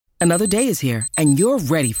Another day is here, and you're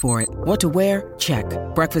ready for it. What to wear? Check.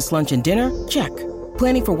 Breakfast, lunch, and dinner? Check.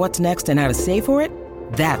 Planning for what's next and how to save for it?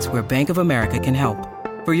 That's where Bank of America can help.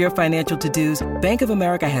 For your financial to-dos, Bank of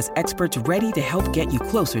America has experts ready to help get you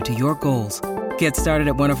closer to your goals. Get started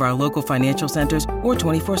at one of our local financial centers or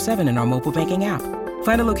 24/7 in our mobile banking app.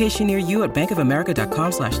 Find a location near you at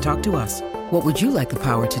bankofamerica.com/talktous. What would you like the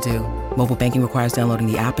power to do? Mobile banking requires downloading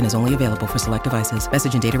the app and is only available for select devices.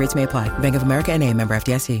 Message and data rates may apply. Bank of America N.A., member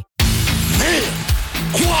FDIC.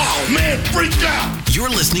 Wow, man, freaked out. You're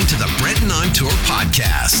listening to the Brenton on Tour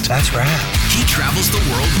podcast. That's right. He travels the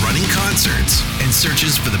world running concerts and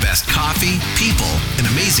searches for the best coffee, people, and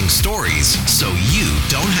amazing stories so you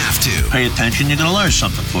don't have to. Pay attention, you're going to learn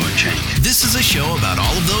something for a change. This is a show about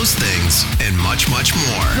all of those things and much, much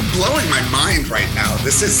more. You're blowing my mind right now.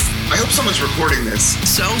 I hope someone's recording this.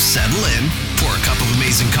 So settle in, pour a cup of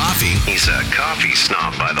amazing coffee. He's a coffee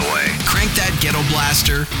snob, by the way. Crank that ghetto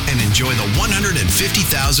blaster and enjoy the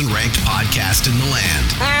 150,000 ranked podcast in the land.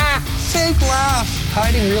 Fake laugh,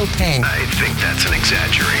 hiding real pain. I think that's an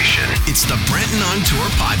exaggeration. It's the Brenton on Tour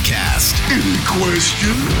podcast. Any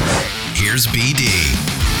question? Here's BD.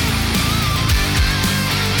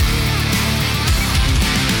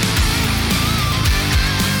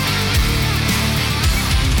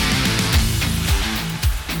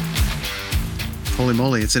 Holy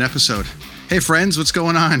moly, it's an episode. Hey friends, what's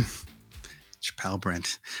going on? It's your pal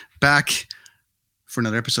Brent, back for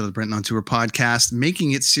another episode of the Brenton on Tour podcast,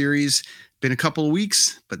 making it series. Been a couple of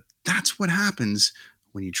weeks, but that's what happens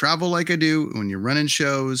when you travel like I do, when you're running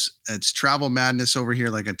shows. It's travel madness over here,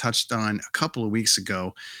 like I touched on a couple of weeks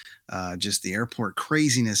ago. Just the airport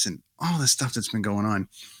craziness and all the stuff that's been going on.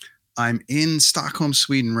 I'm in Stockholm,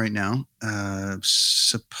 Sweden right now.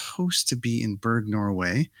 Supposed to be in Bergen,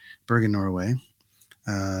 Norway.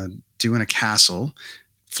 Doing a castle.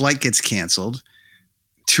 Flight gets canceled.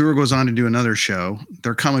 Tour goes on to do another show.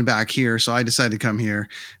 They're coming back here, so I decided to come here.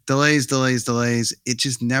 Delays. It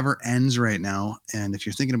just never ends right now. And if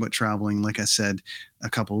you're thinking about traveling, like I said a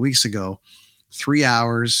couple of weeks ago, 3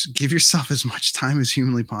 hours, give yourself as much time as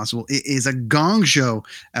humanly possible. It is a gong show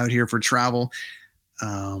out here for travel.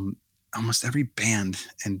 Almost every band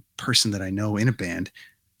and person that I know in a band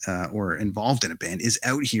or involved in a band is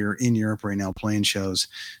out here in Europe right now playing shows,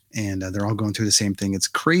 and they're all going through the same thing. It's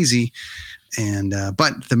crazy, and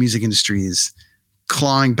but the music industry is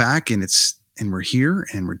clawing back, and we're here,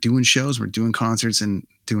 and we're doing shows, we're doing concerts, and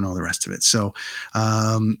doing all the rest of it. So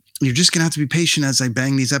you're just gonna have to be patient as I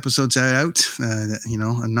bang these episodes out.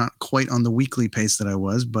 I'm not quite on the weekly pace that I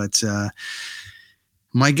was, but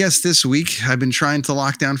my guest this week, I've been trying to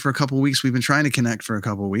lock down for a couple of weeks. We've been trying to connect for a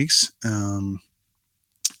couple of weeks.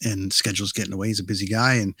 And schedule's getting away. He's a busy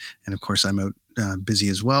guy. And of course I'm out busy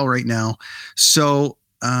as well right now. So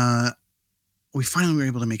we finally were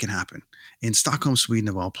able to make it happen in Sweden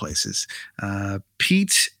of all places.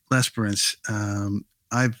 Pete Lesperance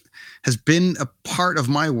has been a part of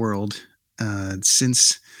my world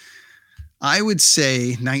since I would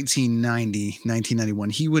say 1991.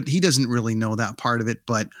 He doesn't really know that part of it,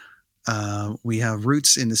 but we have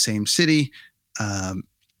roots in the same city.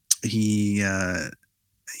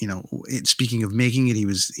 Speaking of making it,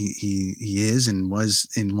 he is and was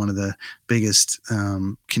in one of the biggest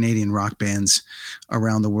Canadian rock bands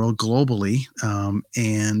around the world globally,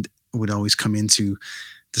 and would always come into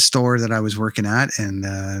the store that I was working at, and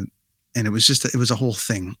it was a whole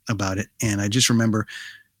thing about it. And I just remember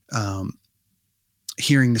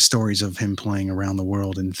hearing the stories of him playing around the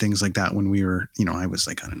world and things like that when we were, I was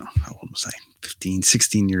like, I don't know, how old was I? 15,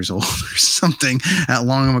 16 years old or something at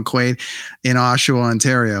Longham McQuaid in Oshawa,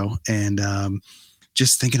 Ontario. And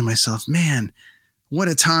just thinking to myself, man, what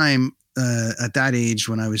a time at that age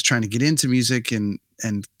when I was trying to get into music and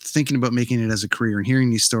thinking about making it as a career, and hearing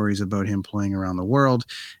these stories about him playing around the world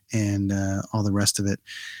and all the rest of it.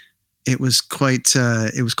 It was quite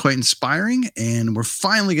inspiring, and we're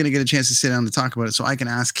finally going to get a chance to sit down to talk about it so I can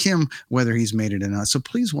ask him whether he's made it or not. So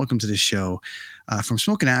please welcome to the show from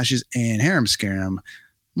Smoke and Ashes and Harem Scarem,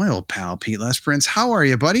 my old pal, Pete Lesperance. How are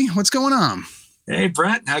you, buddy? What's going on? Hey,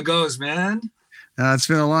 Brent. How goes, man? It's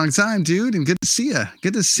been a long time, dude, and good to see you.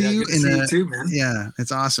 Good to see you. Good to see you too, man. Yeah,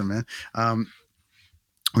 it's awesome, man.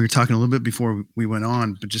 We were talking a little bit before we went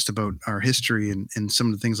on, but just about our history and some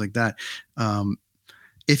of the things like that.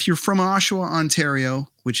 If you're from Oshawa, Ontario,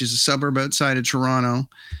 which is a suburb outside of Toronto,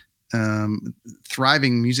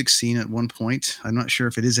 thriving music scene at one point. I'm not sure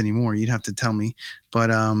if it is anymore. You'd have to tell me.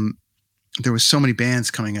 But there was so many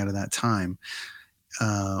bands coming out of that time.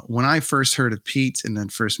 When I first heard of Pete and then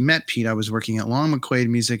first met Pete, I was working at Long McQuaid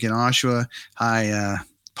Music in Oshawa. Hi,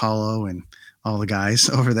 Paulo and all the guys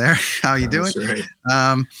over there. How you doing? Right.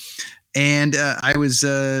 And I was,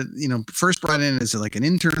 first brought in as like an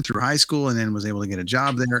intern through high school, and then was able to get a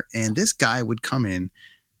job there. And this guy would come in,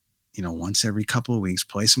 once every couple of weeks,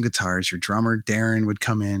 play some guitars. Your drummer, Darren, would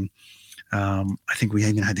come in. I think we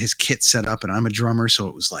even had his kit set up, and I'm a drummer. So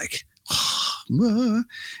it was like,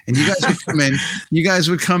 and you guys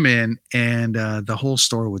would come in, and the whole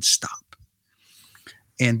store would stop.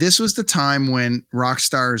 And this was the time when rock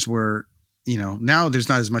stars were, now there's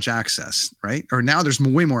not as much access, right? Or now there's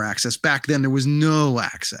way more access. Back then there was no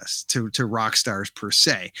access to rock stars per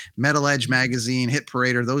se. Metal Edge magazine, Hit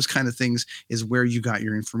Parader, those kind of things is where you got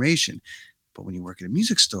your information. But when you work at a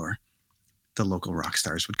music store, the local rock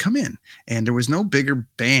stars would come in, and there was no bigger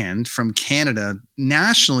band from Canada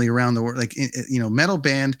nationally around the world, like, metal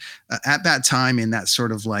band at that time, in that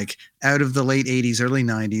sort of like out of the late 80s, early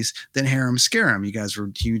 90s, than Harem Scarem. You guys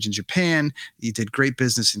were huge in Japan. You did great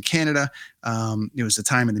business in Canada. It was the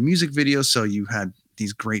time in the music video. So you had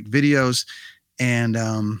these great videos, and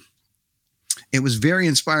it was very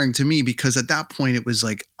inspiring to me, because at that point it was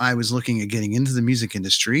like, I was looking at getting into the music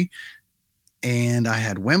industry. And I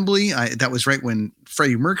had Wembley. That was right when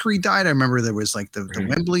Freddie Mercury died. I remember there was like the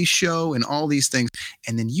Wembley show and all these things.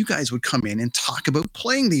 And then you guys would come in and talk about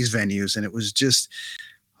playing these venues. And it was just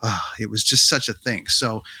such a thing.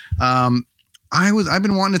 So I've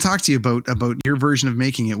been wanting to talk to you about your version of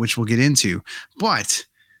making it, which we'll get into. But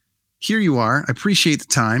here you are. I appreciate the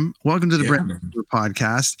time. Welcome to the Brand New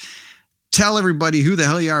Podcast. Tell everybody who the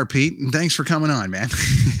hell you are, Pete, and thanks for coming on, man.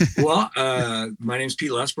 Well, my name's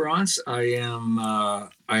Pete Lesperance. I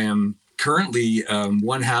am currently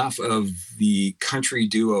one half of the country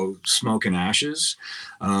duo Smoke and Ashes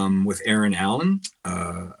with Aaron Allen,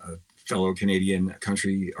 a fellow Canadian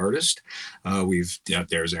country artist.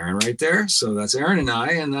 There's Aaron right there. So that's Aaron and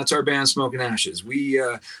I, and that's our band Smoke and Ashes. We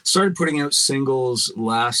started putting out singles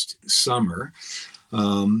last summer.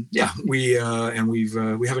 We have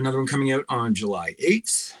another one coming out on July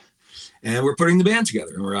 8th, and we're putting the band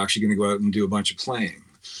together, and we're actually going to go out and do a bunch of playing.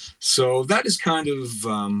 So that is kind of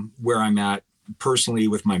where I'm at personally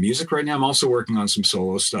with my music right now. I'm also working on some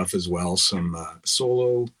solo stuff as well, some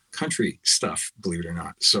solo country stuff, believe it or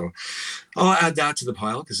not. So I'll add that to the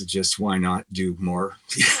pile, because it's just, why not do more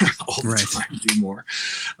all the time, do more.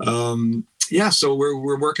 So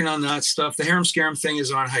we're working on that stuff. The Harem Scarem thing is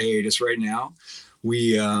on hiatus right now.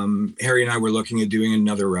 We, Harry and I were looking at doing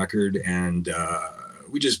another record, and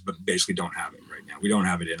we just basically don't have it right now. We don't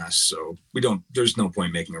have it in us. So there's no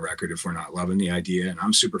point making a record if we're not loving the idea. And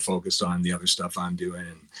I'm super focused on the other stuff I'm doing.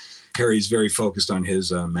 And Harry's very focused on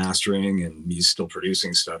his mastering, and he's still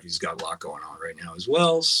producing stuff. He's got a lot going on right now as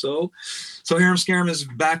well. So Harem Scarem is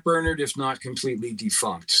backburnered, if not completely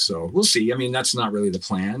defunct. So we'll see. I mean, that's not really the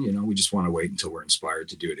plan. We just want to wait until we're inspired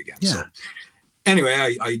to do it again. Yeah. So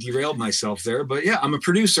anyway, I derailed myself there, but yeah, I'm a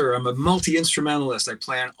producer. I'm a multi-instrumentalist. I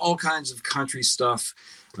play on all kinds of country stuff,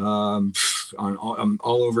 I'm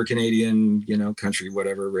all over Canadian, country,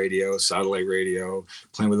 whatever, radio, satellite radio,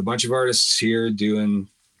 playing with a bunch of artists here, doing,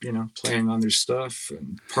 playing on their stuff,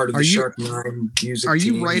 and part of the Sharp 9 music Are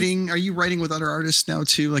team. you writing with other artists now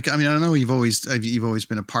too? Like, I mean, I know you've always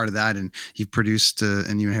been a part of that, and you've produced,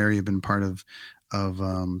 and you and Harry have been part of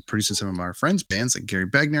producing some of our friends' bands like Gary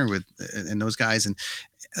Begner and those guys. And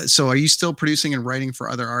so are you still producing and writing for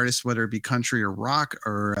other artists, whether it be country or rock,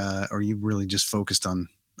 or are you really just focused on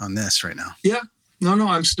this right now? Yeah, no,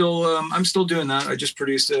 I'm still doing that. I just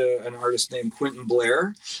produced an artist named Quentin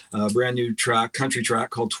Blair, a brand new country track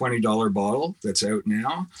called $20 Bottle that's out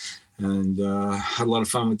now. And had a lot of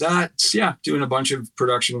fun with that. Yeah, doing a bunch of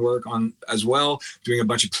production work on as well, doing a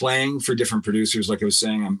bunch of playing for different producers. Like I was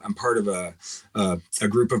saying, I'm part of a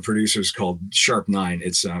group of producers called Sharp 9.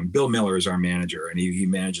 It's Bill Miller is our manager, and he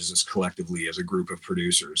manages us collectively as a group of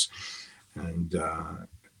producers. And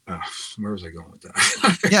where was I going with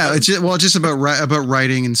that? Yeah, it's just about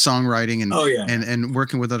writing and songwriting, and and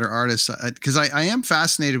working with other artists. Because I am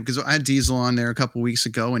fascinated, because I had Diesel on there a couple of weeks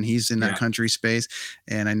ago, and he's in that country space,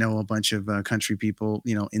 and I know a bunch of country people,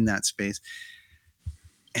 in that space,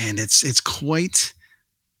 and it's quite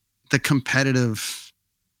the competitive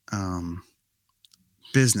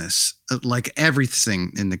business, like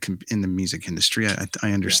everything in the music industry.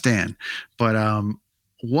 I understand, but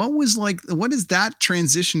what is that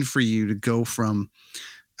transition for you to go from,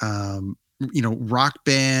 rock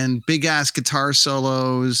band, big ass guitar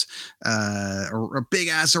solos, or a big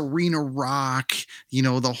ass arena rock,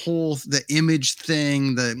 the image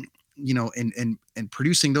thing, and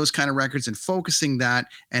producing those kind of records and focusing that,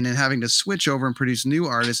 and then having to switch over and produce new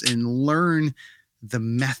artists and learn the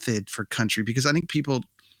method for country? Because I think people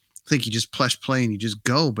think you just push play and you just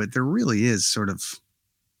go, but there really is sort of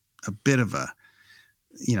a bit of a,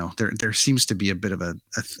 there seems to be a bit of a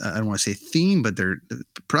I don't want to say theme, but they're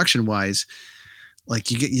production wise,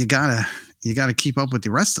 like you gotta keep up with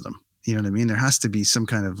the rest of them. You know what I mean? There has to be some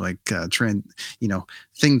kind of like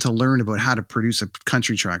thing to learn about how to produce a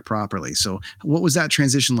country track properly. So what was that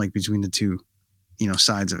transition like between the two,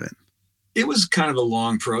 sides of it? It was kind of a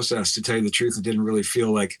long process, to tell you the truth. It didn't really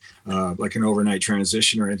feel like an overnight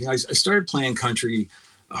transition or anything. I started playing country.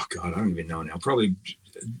 Oh God, I don't even know now. Probably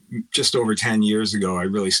just over 10 years ago, I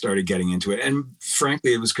really started getting into it. And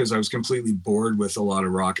frankly, it was because I was completely bored with a lot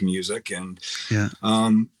of rock music. And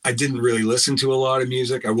I didn't really listen to a lot of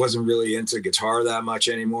music. I wasn't really into guitar that much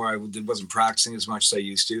anymore. I wasn't practicing as much as I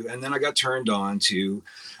used to. And then I got turned on to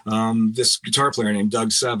this guitar player named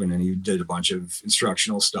Doug Seven, and he did a bunch of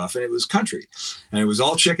instructional stuff, and it was country. And it was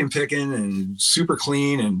all chicken picking and super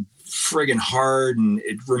clean and friggin' hard, and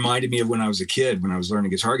it reminded me of when I was a kid, when I was learning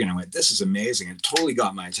guitar again. I went, this is amazing. It totally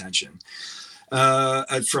got my attention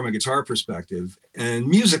from a guitar perspective. And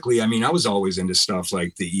musically, I mean, I was always into stuff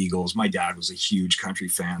like the Eagles. My dad was a huge country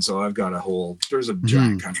fan, so I've got there's a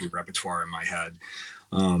giant country repertoire in my head.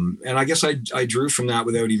 And I guess I drew from that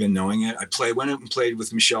without even knowing it. Went out and played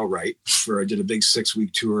with Michelle Wright I did a big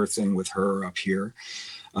 6-week tour thing with her up here.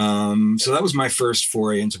 So that was my first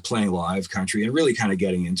foray into playing live country and really kind of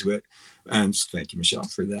getting into it. And thank you, Michelle,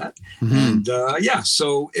 for that. And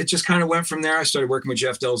so it just kind of went from there. I started working with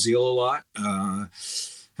Jeff Delzeel a lot.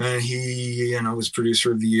 And he, was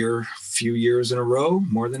producer of the year a few years in a row,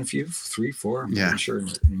 more than a few, 3, 4, I'm not sure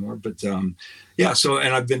anymore. But so,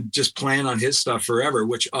 and I've been just playing on his stuff forever,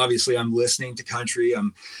 which obviously I'm listening to country.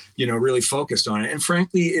 I'm, really focused on it. And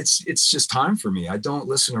frankly, it's just time for me. I don't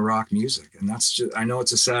listen to rock music. And that's just, I know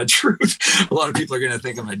it's a sad truth. A lot of people are going to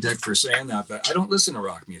think I'm a dick for saying that, but I don't listen to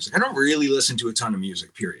rock music. I don't really listen to a ton of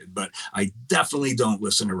music, period. But I definitely don't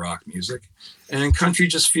listen to rock music. And country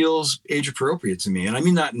just feels age appropriate to me. And I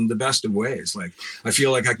mean that in the best of ways. Like, I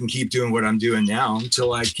feel like I can keep doing what I'm doing now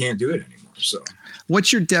until I can't do it anymore. So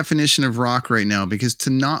what's your definition of rock right now? Because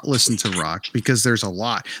to not listen to rock, because there's a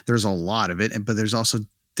lot of it, but there's also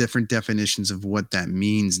different definitions of what that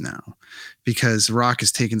means now, because rock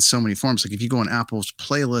has taken so many forms. Like if you go on Apple's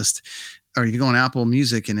playlist, or you go on Apple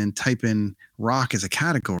Music and then type in rock as a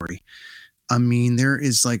category, I mean, there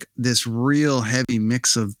is like this real heavy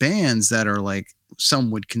mix of bands that are like,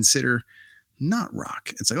 some would consider not rock.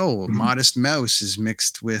 It's like, Modest Mouse is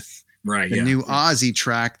mixed with the new Ozzy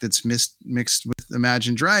track that's mixed with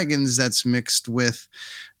Imagine Dragons, that's mixed with,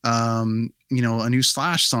 a new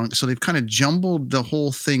Slash song. So they've kind of jumbled the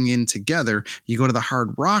whole thing in together. You go to the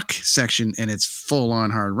hard rock section and it's full on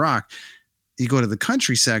hard rock. You go to the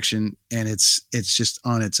country section and it's just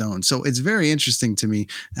on its own. So it's very interesting to me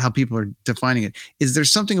how people are defining it. Is there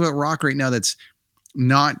something about rock right now that's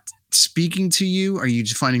not speaking to you? Are you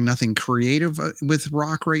just finding nothing creative with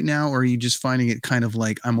rock right now? Or are you just finding it kind of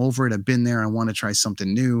like, I'm over it, I've been there, I want to try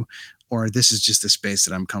something new? Or this is just a space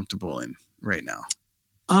that I'm comfortable in right now?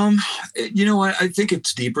 I think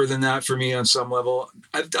it's deeper than that for me on some level.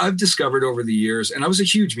 I've discovered over the years, and I was a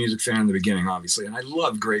huge music fan in the beginning, obviously, and I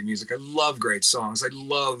love great music. I love great songs. I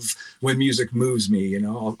love when music moves me.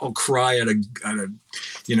 I'll cry at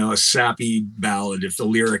a sappy ballad if the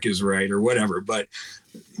lyric is right or whatever. But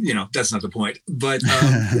that's not the point. But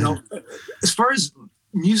as far as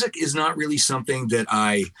music is not really something that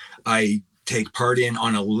I take part in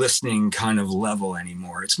on a listening kind of level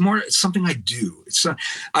anymore. It's something I do.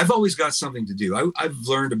 I've always got something to do. I've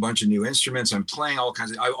learned a bunch of new instruments. I'm playing all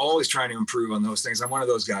kinds of, I'm always trying to improve on those things. I'm one of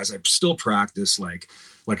those guys. I still practice like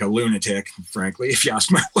a lunatic, frankly. If you ask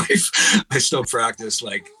my wife, I still practice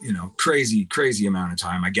crazy amount of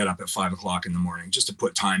time. I get up at 5 o'clock in the morning just to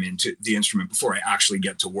put time into the instrument before I actually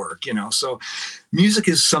get to work, So music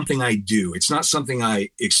is something I do. It's not something I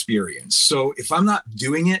experience. So if I'm not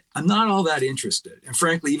doing it, I'm not all that interested. And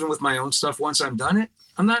frankly, even with my own stuff, once I'm done it,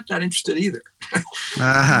 I'm not that interested either.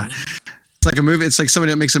 It's like a movie. It's like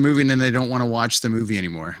somebody that makes a movie and then they don't want to watch the movie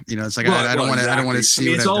anymore. It's like, I don't want to, I don't want to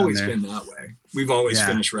see. It's always been that way. We've always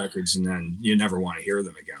finished records and then you never want to hear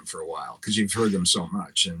them again for a while because you've heard them so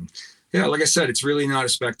much. And like I said, it's really not a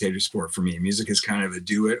spectator sport for me. Music is kind of a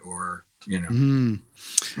do it or,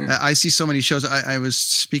 I see so many shows. I was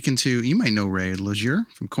speaking to, you might know Ray Legier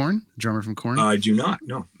from Korn, drummer from Korn. I do not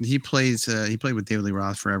know. He played with David Lee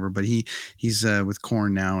Roth forever, but he's with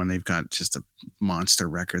Korn now, and they've got just a monster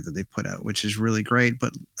record that they put out, which is really great.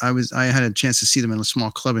 But I had a chance to see them in a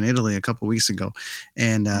small club in Italy a couple of weeks ago,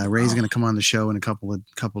 and Ray's going to come on the show in a couple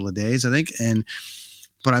of days, I think.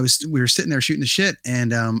 But we were sitting there shooting the shit,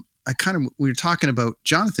 and we were talking about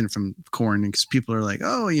Jonathan from Korn, because people are like,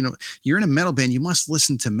 oh, you're in a metal band, you must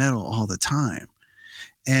listen to metal all the time.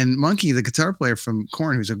 And Monkey, the guitar player from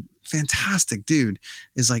Korn, who's a fantastic dude,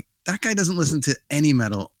 is like, that guy doesn't listen to any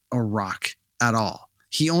metal or rock at all.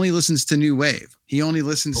 He only listens to new wave. He only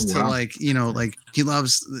listens to like he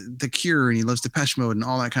loves The Cure and he loves Depeche Mode and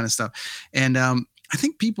all that kind of stuff. And I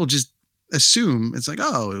think people just assume it's like,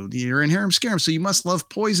 oh, you're in Harem Scarem, so you must love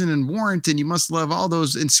Poison and Warrant, and you must love all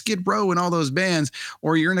those, and Skid Row and all those bands,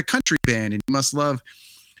 or you're in a country band and you must love,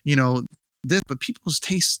 this. But people's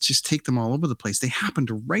tastes just take them all over the place. They happen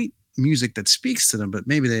to write music that speaks to them, but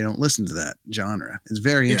maybe they don't listen to that genre. It's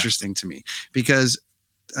very interesting to me, because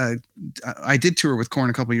I did tour with Korn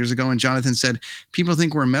a couple of years ago, and Jonathan said, people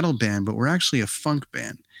think we're a metal band, but we're actually a funk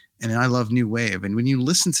band, and I love new wave. And when you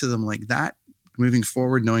listen to them like that, moving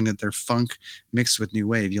forward, knowing that they're funk mixed with new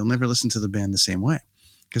wave, you'll never listen to the band the same way,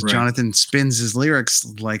 because Jonathan spins his lyrics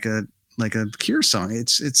like a Cure song.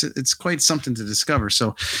 It's quite something to discover.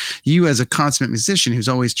 So you, as a consummate musician who's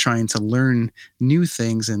always trying to learn new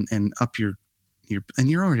things and up your and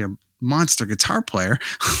you're already a monster guitar player,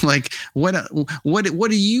 like what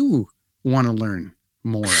do you want to learn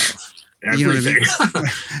more of? Everything.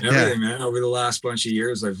 Everything, man. Over the last bunch of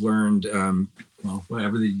years, I've learned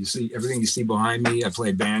everything you see behind me. I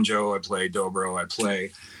play banjo, I play dobro, I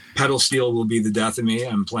play pedal steel. Will be the death of me.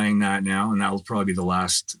 I'm playing that now, and that will probably be the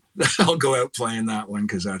last I'll go out playing that one,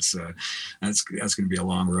 because that's going to be a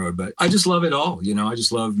long road. But I just love it all. I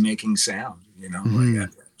just love making sound. Like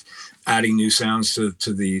adding new sounds to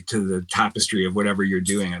the tapestry of whatever you're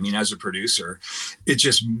doing. I mean, as a producer,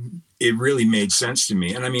 it really made sense to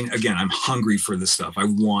me. And I mean, again, I'm hungry for this stuff. I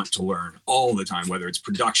want to learn all the time, whether it's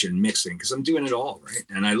production, mixing, because I'm doing it all, right?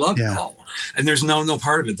 And I love it all. And there's no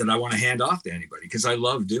part of it that I want to hand off to anybody, because I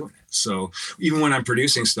love doing it. So even when I'm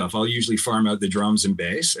producing stuff, I'll usually farm out the drums and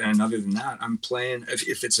bass. And other than that, I'm playing,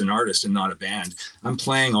 if it's an artist and not a band, I'm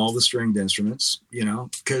playing all the stringed instruments,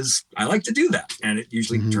 because I like to do that. And it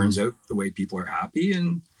usually turns out the way people are happy.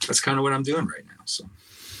 And that's kind of what I'm doing right now. So.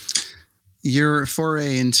 Your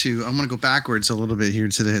foray into, I'm going to go backwards a little bit here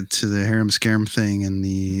to the Harem Scarem thing, and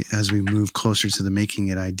as we move closer to the Making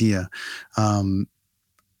It idea.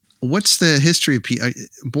 What's the history of Pete?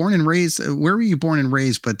 Born and raised, where were you born and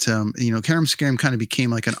raised? But Harem Scarem kind of became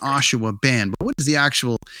like an Oshawa band. But what is the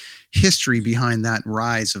actual history behind that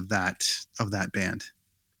rise of that band?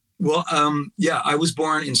 Well, I was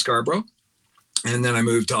born in Scarborough. And then I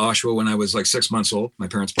moved to Oshawa when I was like 6 months old. My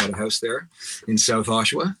parents bought a house there in South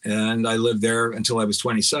Oshawa, and I lived there until I was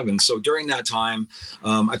 27. So during that time,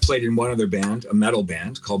 I played in one other band, a metal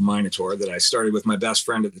band called Minotaur, that I started with my best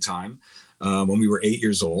friend at the time when we were 8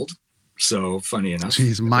 years old. So funny enough.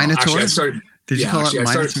 Jeez, Minotaur? Actually, I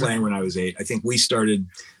started playing when I was 8. I think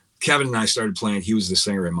Kevin and I started playing. He was the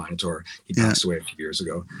singer in Minotaur. He passed away a few years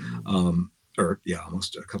ago.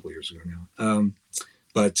 Almost a couple of years ago now.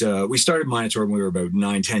 But we started Minotaur when we were about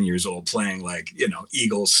 9-10 years old, playing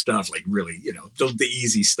Eagles stuff, like really, the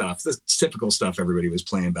easy stuff, the typical stuff everybody was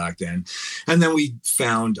playing back then. And then we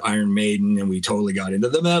found Iron Maiden, and we totally got into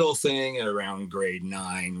the metal thing at around grade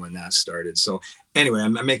 9 when that started. So anyway,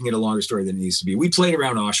 I'm making it a longer story than it needs to be. We played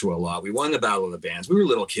around Oshawa a lot. We won the Battle of the Bands. We were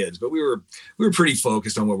little kids, but we were pretty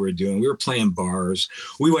focused on what we were doing. We were playing bars.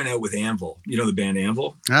 We went out with Anvil. You know the band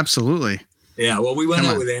Anvil? Absolutely. Yeah, well, we went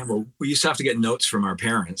out with Anvil. We used to have to get notes from our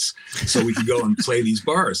parents so we could go and play these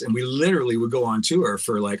bars. And we literally would go on tour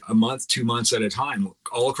for like a month, 2 months at a time,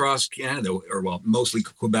 all across Canada, mostly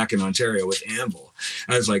Quebec and Ontario with Anvil.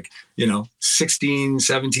 As 16,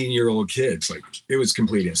 17-year-old kids. Like, it was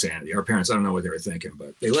complete insanity. Our parents, I don't know what they were thinking,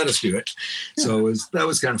 but they let us do it. Yeah. So that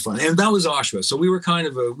was kind of fun. And that was Oshawa. So we were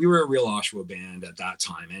a real Oshawa band at that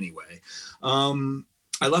time anyway.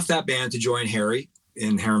 I left that band to join Harry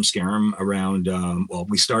in Harem Scarem around,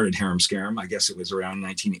 we started Harem Scarem. I guess it was around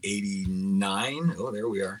 1989. Oh, there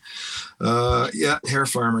we are. Hair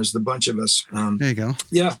Farmers, the bunch of us. There you go.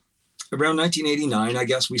 Yeah. Around 1989, I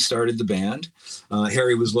guess we started the band.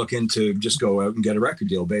 Harry was looking to just go out and get a record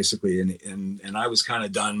deal, basically. And I was kind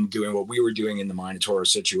of done doing what we were doing in the Minotaur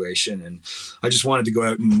situation. And I just wanted to go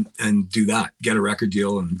out and do that, get a record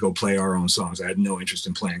deal and go play our own songs. I had no interest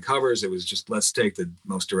in playing covers. It was just, let's take the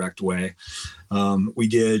most direct way. We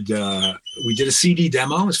did a CD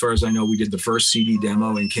demo. As far as I know, we did the first CD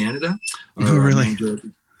demo in Canada. Oh, really?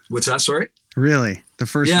 What's that? Sorry? Really? The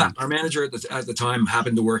first one? Our manager at the time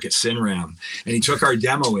happened to work at Sinram, and he took our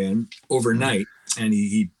demo in overnight, and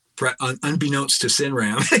he unbeknownst to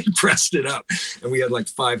Sinram, they pressed it up, and we had like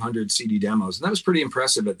 500 CD demos, and that was pretty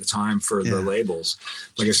impressive at the time for the labels.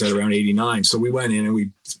 Like I said, around '89. So we went in and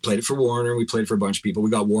we played it for Warner. We played it for a bunch of people. We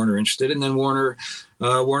got Warner interested, and then Warner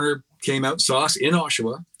came out, saw us in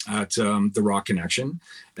Oshawa at the Rock Connection,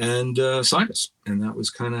 and signed us. And that was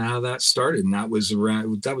kind of how that started. And that was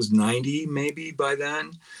 90 maybe by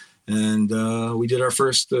then. And we did our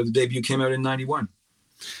first, the debut came out in 91.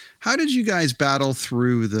 How did you guys battle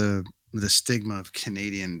through the stigma of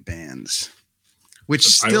Canadian bands, which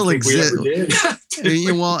still exists?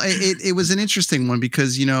 Well, it was an interesting one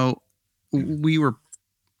because, we were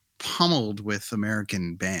pummeled with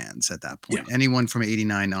American bands at that point, anyone from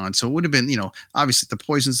 89 on. So it would have been, obviously the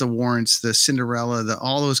Poisons, the Warrants, the Cinderella,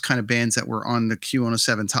 all those kind of bands that were on the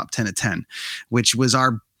Q107 top 10 of 10, which was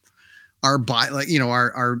our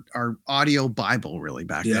audio Bible really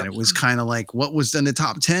back then. It was kind of like what was in the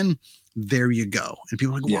top 10. There you go. And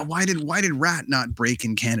people are like, well, why did Rat not break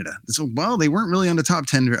in Canada? So, well, they weren't really on the top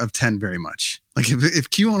 10 of 10 very much. Like if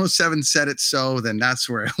Q107 said it so, then that's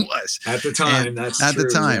where it was at the time. And that's at true, the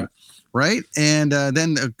time. Yeah. Right. And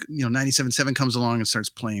then 97.7 comes along and starts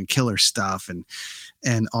playing killer stuff and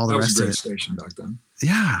all the rest of it. That was a great station back then.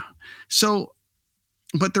 Yeah. So,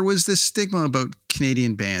 but there was this stigma about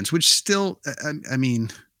Canadian bands, which still,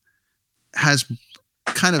 has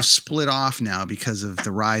kind of split off now because of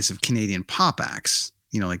the rise of Canadian pop acts,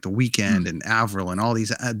 like The Weeknd and Avril and all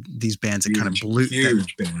these bands that kind of blew bands,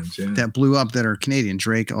 that blew up that are Canadian,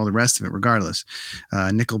 Drake, all the rest of it, regardless,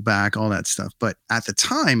 Nickelback, all that stuff. But at the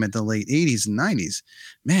time, at the late 80s and 90s,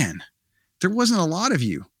 man, there wasn't a lot of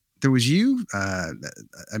you. There was you.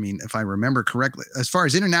 If I remember correctly, as far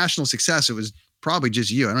as international success, it was probably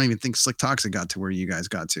just you. I don't even think Slick Toxic got to where you guys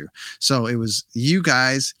got to. So it was you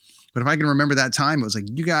guys. But if I can remember that time, it was like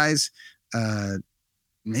you guys,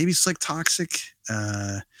 maybe Slick Toxic,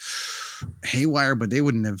 Haywire, but they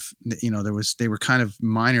wouldn't have, they were kind of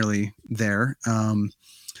minorly there. Well,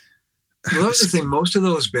 that was the thing. Most of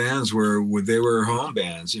those bands were home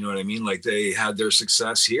bands. You know what I mean? Like they had their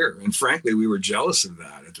success here. And frankly, we were jealous of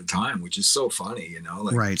that at the time, which is so funny,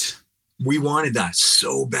 right. We wanted that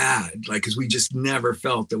so bad, because we just never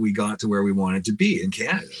felt that we got to where we wanted to be in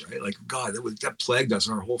Canada, right? Like, God, that plagued us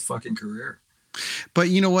our whole fucking career. But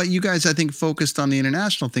you know what? You guys, I think, focused on the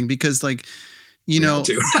international thing because, but I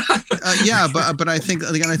think,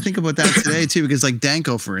 and I think about that today too, because like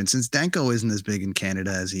Danko, for instance, Danko isn't as big in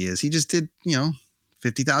Canada as he is. He just did,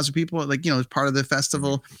 50,000 people, as part of the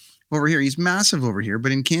festival. Over here, he's massive over here,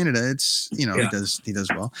 but in Canada, it's he does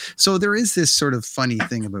well. So there is this sort of funny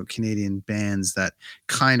thing about Canadian bands that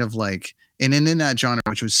kind of like, and in that genre,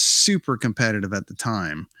 which was super competitive at the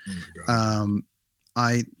time.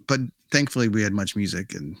 But thankfully we had much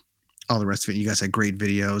music and all the rest of it. You guys had great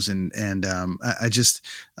videos, and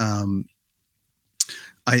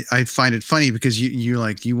I find it funny because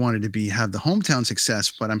you wanted to have the hometown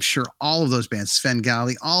success, but I'm sure all of those bands, Sven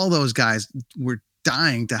Gali, all those guys were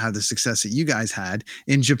dying to have the success that you guys had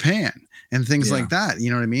in Japan and things like that.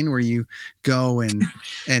 You know what I mean? Where you go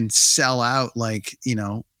and sell out,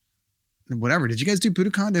 whatever. Did you guys do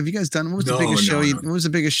Budokan? Have you guys done? What was the biggest show? What was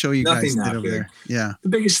the biggest show you guys did over there? Yeah. The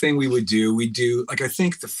biggest thing we do, I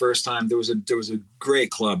think the first time there was a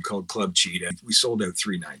great club called Club Cheetah. We sold out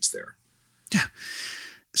 3 nights there. Yeah.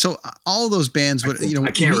 So all those bands, I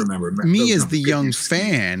can't remember. Me as the young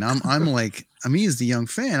fan, I'm like, me as the young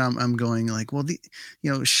fan, I'm going like, well,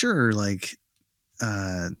 sure,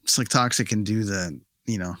 Slick Toxic can do the,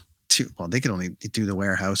 they could only do the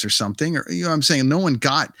Warehouse or something, or I'm saying no one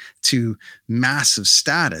got to massive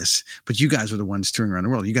status, but you guys were the ones touring around the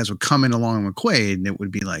world. You guys would come in along with Quaid, and it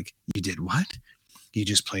would be like, you did what? You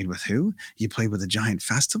just played with who? You played with a giant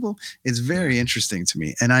festival? It's very interesting to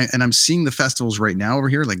me. And I'm seeing the festivals right now over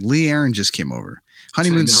here. Like Lee Aaron just came over.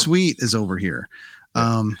 Honeymoon Suite is over here.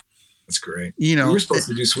 That's great. We were supposed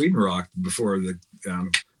to do Sweden Rock before we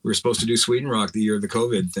were supposed to do Sweden Rock the year of the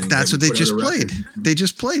COVID thing. That's what they just played. They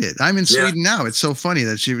just played it. I'm in Sweden now. It's so funny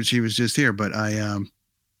that she was just here, but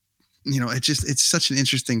it's such an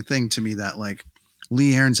interesting thing to me that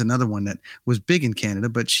Lee Aaron's another one that was big in Canada,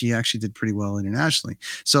 but she actually did pretty well internationally.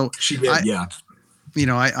 So she did,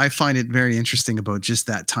 I find it very interesting about just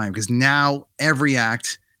that time, because now every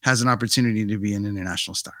act has an opportunity to be an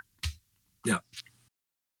international star. Yeah.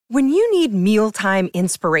 When you need mealtime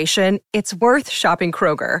inspiration, it's worth shopping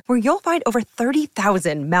Kroger, where you'll find over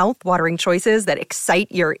 30,000 mouth-watering choices that excite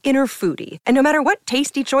your inner foodie. And no matter what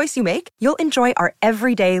tasty choice you make, you'll enjoy our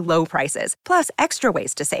everyday low prices, plus extra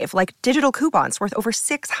ways to save, like digital coupons worth over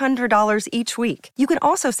 $600 each week. You can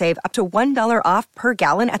also save up to $1 off per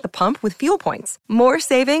gallon at the pump with fuel points. More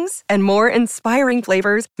savings and more inspiring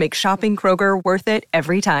flavors make shopping Kroger worth it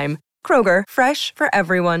every time. Kroger, fresh for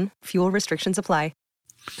everyone. Fuel restrictions apply.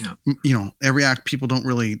 Every act, people don't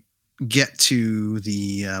really get to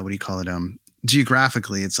the what do you call it?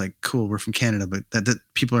 Geographically, it's like, cool, we're from Canada, but that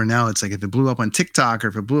people are now, it's like if it blew up on TikTok or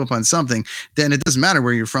if it blew up on something, then it doesn't matter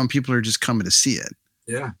where you're from. People are just coming to see it.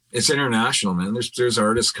 Yeah, it's international, man. There's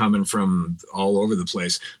artists coming from all over the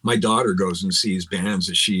place. My daughter goes and sees bands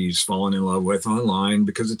that she's fallen in love with online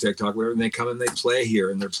because of TikTok, where they come and they play here,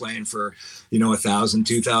 and they're playing for 1,000,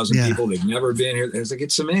 2,000 people. They've never been here.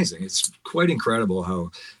 It's amazing. It's quite incredible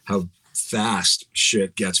how fast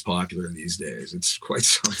shit gets popular these days. It's quite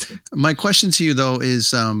something. My question to you though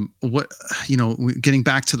is, getting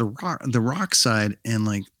back to the rock side and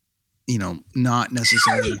like, not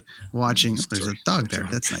necessarily watching. There's a dog there.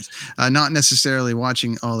 That's nice. Not necessarily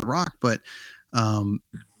watching all the rock, but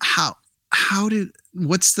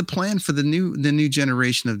what's the plan for the new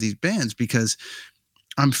generation of these bands? Because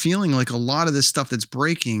I'm feeling like a lot of this stuff that's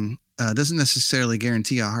breaking doesn't necessarily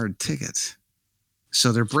guarantee a hard ticket.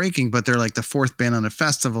 So they're breaking, but they're like the fourth band on a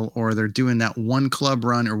festival, or they're doing that one club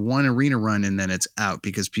run or one arena run, and then it's out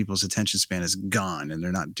because people's attention span is gone and they're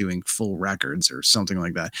not doing full records or something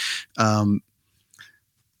like that.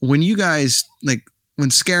 When you guys, like when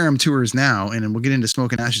Scarem tours now, and we'll get into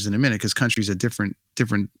Smoke and Ashes in a minute because country's a different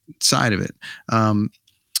side of it.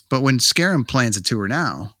 But when Scarem plans a tour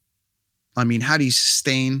now, I mean, how do you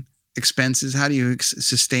sustain expenses? How do you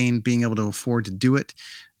sustain being able to afford to do it?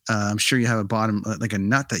 I'm sure you have a bottom, like a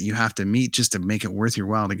nut that you have to meet just to make it worth your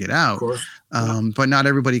while to get out. But not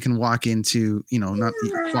everybody can walk into, not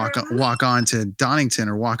walk on to Donington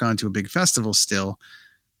or walk on to a big festival still,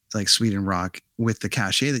 like Sweden Rock, with the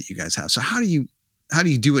cachet that you guys have. So how do you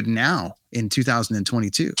do it now in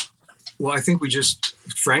 2022? Well, I think we're just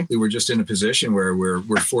in a position where we're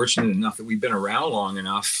fortunate enough that we've been around long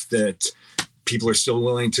enough that people are still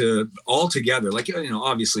willing to all together, like,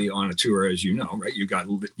 obviously on a tour, as you know, right? You got,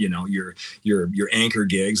 your anchor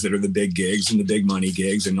gigs that are the big gigs and the big money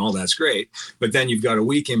gigs, and all that's great. But then you've got a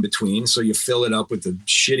week in between. So you fill it up with the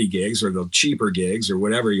shitty gigs or the cheaper gigs or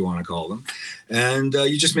whatever you want to call them. And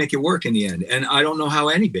you just make it work in the end. And I don't know how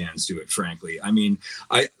any bands do it, frankly. I mean,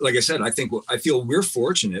 like I said, I feel we're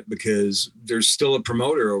fortunate because there's still a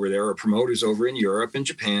promoter over there, or promoters over in Europe and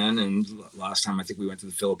Japan. And last time I think we went to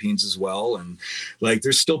the Philippines as well. And like,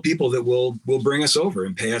 there's still people that will bring us over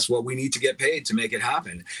and pay us what we need to get paid to make it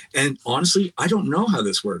happen. And honestly, I don't know how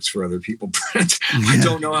this works for other people, Brent. I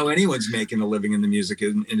don't know how anyone's making a living in the music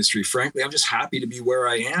industry. Frankly, I'm just happy to be where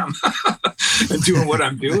I am and doing what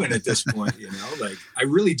I'm doing at this point. Like, I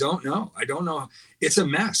really don't know. I don't know. It's a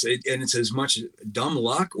mess. And it's as much dumb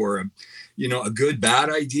luck or a good,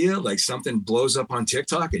 bad idea, like something blows up on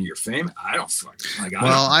TikTok and you're famous. I don't fucking like,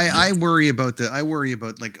 I worry about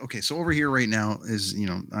like, okay, so over here right now is,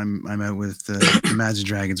 I'm out with the Imagine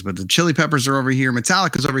Dragons, but the Chili Peppers are over here.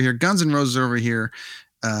 Metallica's over here. Guns N' Roses are over here.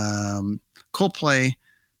 Coldplay,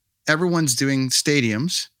 everyone's doing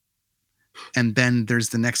stadiums. And then there's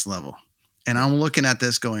the next level. And I'm looking at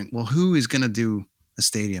this going, well, who is going to do a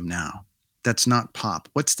stadium now? That's not pop.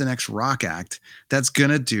 What's the next rock act that's going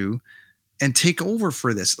to do and take over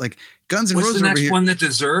for this? Like Guns N' Roses. What's the next one that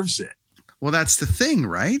deserves it? Well, that's the thing,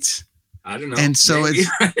 right? I don't know. And so maybe, it's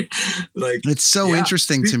right? Like, it's so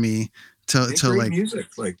interesting to me to like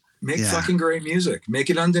music, like make fucking great music, make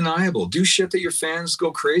it undeniable, do shit that your fans go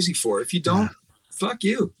crazy for. If you don't, fuck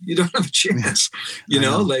you. You don't have a chance,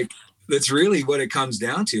 like, that's really what it comes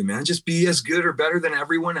down to, man. Just be as good or better than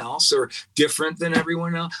everyone else or different than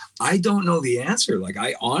everyone else. I don't know the answer. Like,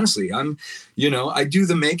 I do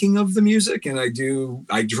the making of the music, and I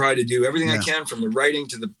try to do everything I can, from the writing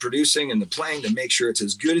to the producing and the playing, to make sure it's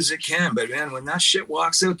as good as it can. But man, when that shit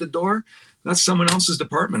walks out the door, that's someone else's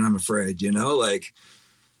department, I'm afraid,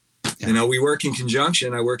 we work in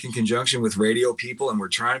conjunction. I work in conjunction with radio people, and we're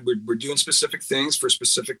doing specific things for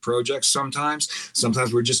specific projects. Sometimes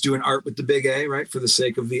we're just doing art with the big A, right? For the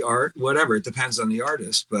sake of the art, whatever. It depends on the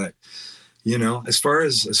artist. But, as far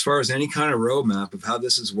as any kind of roadmap of how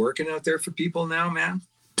this is working out there for people now, man,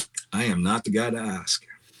 I am not the guy to ask.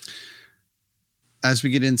 As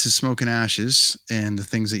we get into Smoke and Ashes and the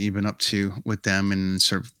things that you've been up to with them, and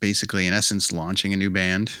sort of basically in essence launching a new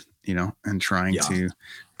band, and trying to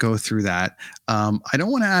go through that. I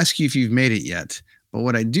don't want to ask you if you've made it yet, But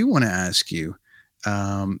what I do want to ask you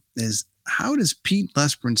is, how does Pete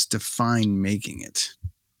Lesperance define making it?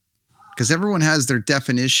 Because everyone has their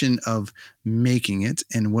definition of making it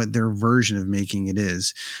and what their version of making it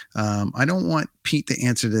is. I don't want Pete to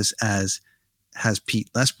answer this as, has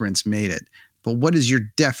Pete Lesperance made it? But what is your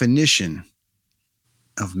definition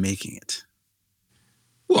of making it?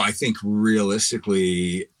 Well, I think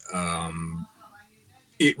realistically,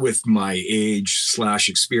 with my age /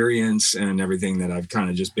 experience and everything that I've kind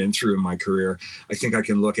of just been through in my career, I think I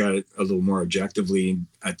can look at it a little more objectively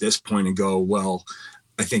at this point and go, well,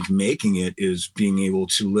 I think making it is being able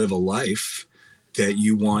to live a life that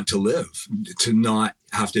you want to live, to not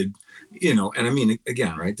have to, and I mean,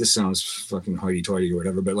 again, right, this sounds fucking hoity-toity or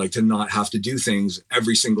whatever, but like to not have to do things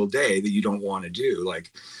every single day that you don't want to do.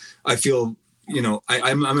 Like, I feel,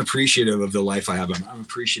 I'm appreciative of the life I have. I'm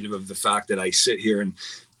appreciative of the fact that I sit here and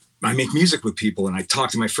I make music with people and I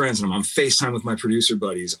talk to my friends and I'm on FaceTime with my producer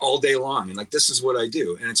buddies all day long. And like, this is what I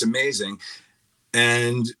do. And it's amazing.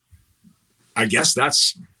 And I guess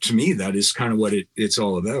that's, to me, that is kind of what it's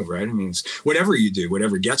all about, right? I mean, it's whatever you do,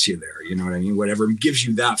 whatever gets you there, you know what I mean? Whatever gives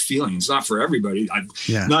you that feeling. It's not for everybody.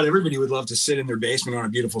 Not everybody would love to sit in their basement on a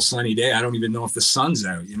beautiful sunny day. I don't even know if the sun's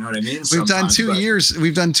out, you know what I mean? We've done 2 years.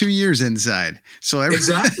 We've done 2 years inside. So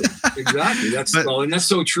exactly. That's and that's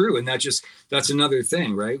so true. And that's another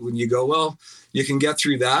thing, right? When you go, well, you can get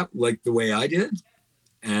through that like the way I did,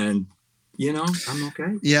 and I'm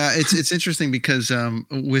okay. Yeah, it's interesting because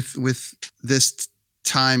with this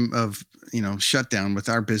time of shutdown, with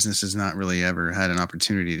our business has not really ever had an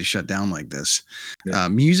opportunity to shut down like this. Yeah.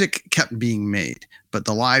 Music kept being made, but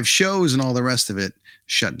the live shows and all the rest of it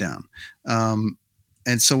shut down.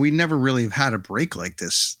 And so we never really have had a break like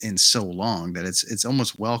this in so long that it's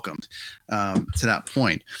almost welcomed to that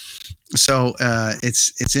point. So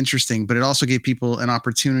it's interesting, but it also gave people an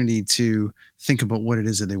opportunity to think about what it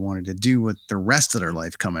is that they wanted to do with the rest of their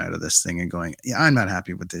life coming out of this thing and going, yeah, I'm not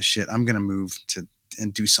happy with this shit. I'm going to move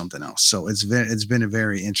and do something else. So it's been a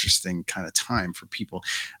very interesting kind of time for people.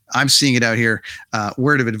 I'm seeing it out here.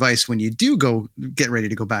 Word of advice: when you do get ready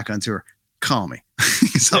to go back on tour, call me.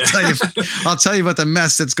 I'll tell you about the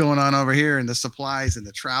mess that's going on over here and the supplies and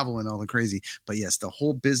the travel and all the crazy. But yes, the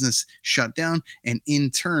whole business shut down, and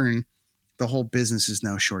in turn, the whole business is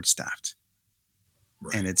now short-staffed.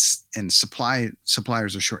 Right. And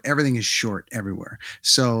suppliers are short. Everything is short everywhere.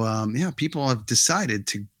 So people have decided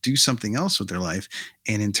to do something else with their life,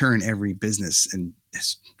 and in turn, every business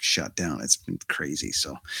is shut down. It's been crazy.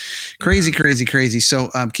 So crazy. So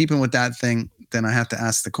keeping with that thing, then I have to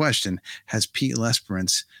ask the question: has Pete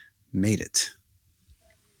Lesperance made it?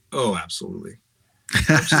 Oh, absolutely.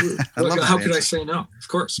 Absolutely. How could I say no? Of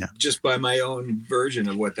course, just by my own version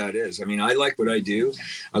of what that is. I mean, I like what I do.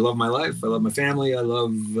 I love my life. I love my family. I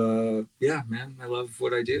love, I love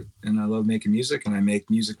what I do, and I love making music. And I make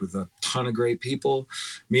music with a ton of great people,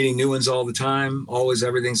 meeting new ones all the time. Always,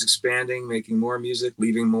 everything's expanding, making more music,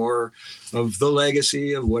 leaving more of the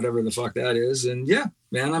legacy of whatever the fuck that is. And yeah,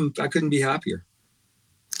 man, I couldn't be happier.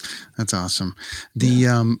 That's awesome.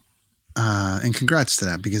 And congrats to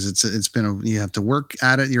that, because it's been you have to work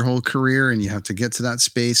at it your whole career, and you have to get to that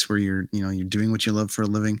space where you're doing what you love for a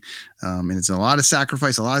living. And it's a lot of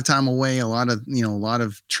sacrifice, a lot of time away, a lot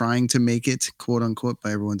of trying to make it, quote unquote,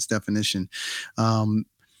 by everyone's definition.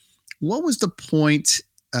 What was the point?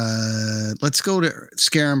 Let's go to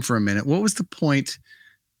Scarem for a minute. What was the point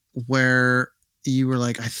where you were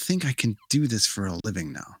like, I think I can do this for a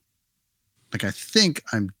living now? Like, I think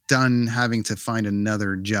I'm done having to find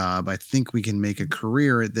another job. I think we can make a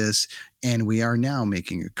career at this, and we are now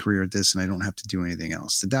making a career at this, and I don't have to do anything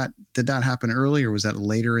else. Did that happen early, or was that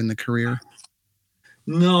later in the career?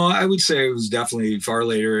 No, I would say it was definitely far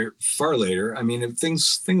later. I mean,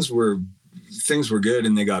 things were good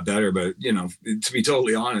and they got better, but to be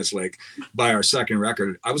totally honest, like by our second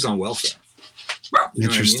record, I was on welfare.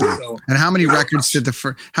 Interesting. I mean? So, and how many albums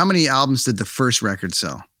did the first record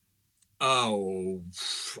sell? Oh,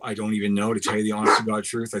 I don't even know, to tell you the honest to God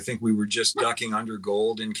truth. I think we were just ducking under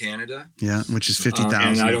gold in Canada. Yeah, which is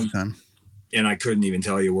 50,000. And I couldn't even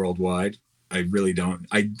tell you worldwide. I really don't.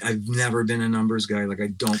 I've never been a numbers guy. Like, I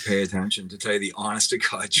don't pay attention, to tell you the honest to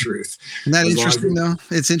God truth. Isn't that interesting though?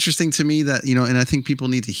 It's interesting to me that, and I think people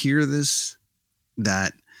need to hear this,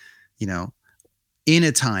 that, in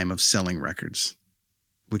a time of selling records,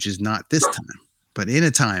 which is not this time, but in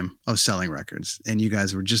a time of selling records, and you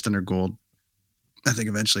guys were just under gold. I think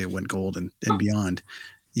eventually it went gold and beyond.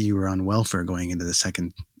 You were on welfare going into the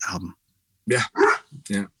second album. Yeah.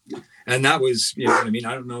 Yeah. And that was, you know what I mean?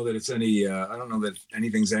 I don't know that it's any, I don't know that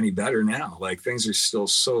anything's any better now. Like things are still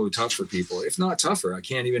so tough for people. If not tougher, I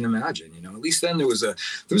can't even imagine, you know, at least then there was a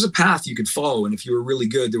path you could follow. And if you were really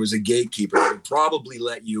good, there was a gatekeeper that would probably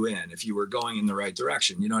let you in if you were going in the right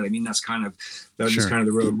direction. You know what I mean? That was Sure. kind of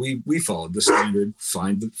the road we followed, the standard,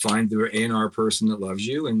 find the A&R person that loves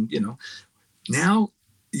you. And, you know, now,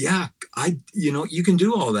 yeah, you can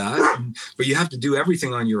do all that, but you have to do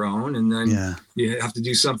everything on your own. And then you have to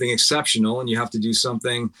do something exceptional, and you have to do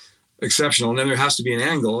something exceptional. And then there has to be an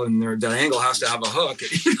angle, and that angle has to have a hook.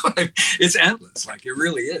 You know, it's endless. Like it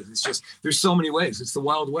really is. It's just, there's so many ways. It's the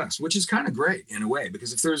Wild West, which is kind of great in a way,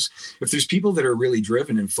 because if there's people that are really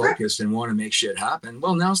driven and focused and want to make shit happen,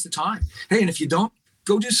 well, now's the time. Hey, and if you don't,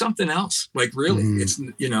 go do something else. Like really, it's,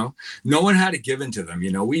 you know, no one had it given to them.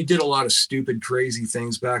 You know, we did a lot of stupid, crazy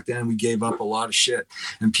things back then. We gave up a lot of shit,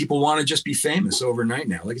 and people want to just be famous overnight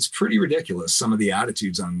now. Like it's pretty ridiculous. Some of the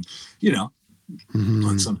attitudes on, you know,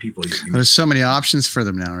 on some people. There's so many options for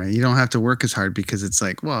them now, right? You don't have to work as hard because it's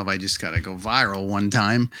like, well, if I just got to go viral one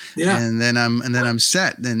time, and then I'm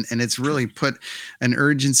set. And it's really put an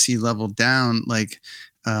urgency level down, like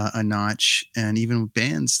a notch. And even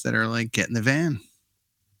bands that are like, get in the van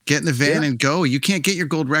and go. You can't get your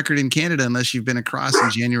gold record in Canada unless you've been across in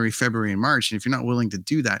January, February, and March. And if you're not willing to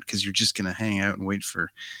do that because you're just going to hang out and wait for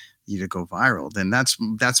you to go viral, then that's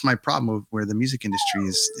my problem with where the music industry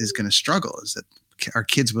is going to struggle, is that are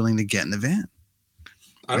kids willing to get in the van?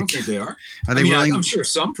 I don't think they are. Are they willing? I'm sure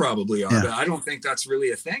some probably are, but I don't think that's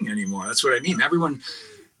really a thing anymore. That's what I mean. Everyone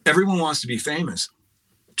wants to be famous.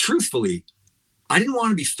 Truthfully, I didn't want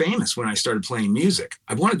to be famous when I started playing music.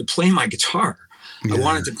 I wanted to play my guitar. I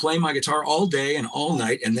wanted to play my guitar all day and all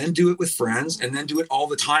night, and then do it with friends, and then do it all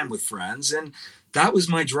the time with friends. And that was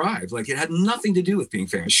my drive. Like it had nothing to do with being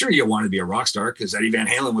famous. Sure, you want to be a rock star because Eddie Van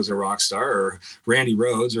Halen was a rock star, or Randy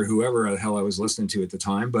Rhoads, or whoever the hell I was listening to at the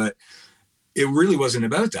time. But it really wasn't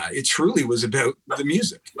about that. It truly was about the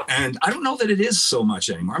music. And I don't know that it is so much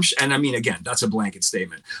anymore. And I mean, again, that's a blanket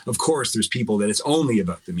statement. Of course, there's people that it's only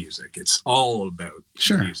about the music. It's all about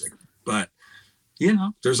the music. But you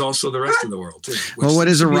know, there's also the rest of the world too. Well, what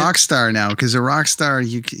is a rock star now? Because a rock star,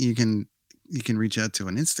 you can reach out to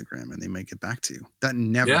on Instagram and they might get back to you. That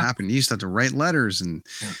never happened. You used to have to write letters and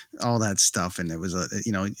all that stuff. And it was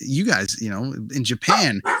you guys, you know, in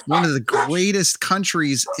Japan, one of the greatest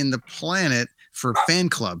countries in the planet for fan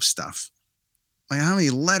club stuff. Like how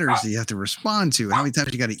many letters do you have to respond to? How many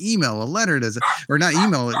times you got to email a letter or not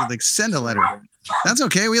email, like send a letter? That's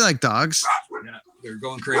okay. We like dogs. Yeah. They're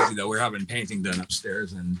going crazy though. We're having painting done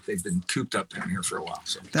upstairs, and they've been cooped up down here for a while.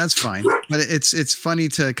 So that's fine. But it's funny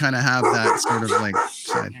to kind of have that sort of like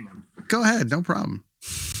side. Go ahead, no problem.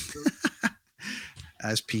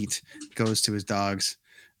 As Pete goes to his dogs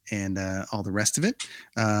and all the rest of it,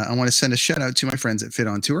 I want to send a shout out to my friends at Fit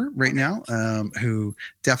on Tour right now, who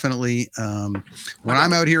definitely, when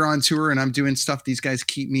I'm out here on tour and I'm doing stuff, these guys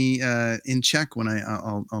keep me in check. When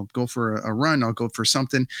I'll go for a run, I'll go for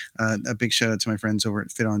something. A big shout out to my friends over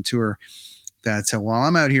at Fit on Tour that while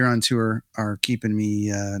I'm out here on tour are keeping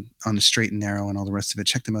me on the straight and narrow and all the rest of it.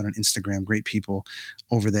 Check them out on Instagram. Great people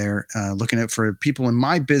over there, looking out for people in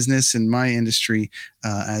my business and my industry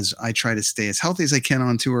as I try to stay as healthy as I can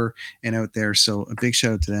on tour and out there. So a big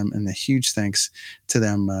shout out to them and a huge thanks to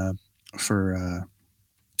them for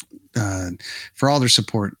all their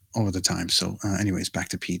support over the time. So anyways, back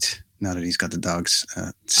to Pete. Now that he's got the dogs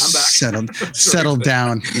settled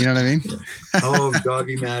down. You know what I mean? Oh,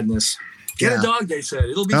 doggy madness. Get a dog, they said.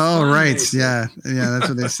 It'll be fun. Oh, right. Yeah, that's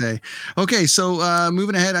what they say. Okay, so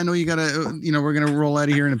moving ahead, I know you got to, we're going to roll out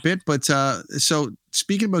of here in a bit. But so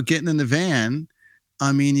speaking about getting in the van,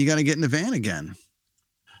 I mean, you got to get in the van again.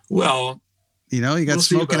 Well, you got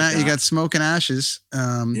Smoke and Ashes.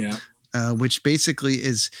 Which basically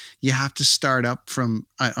is you have to start up from,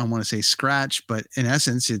 I want to say scratch, but in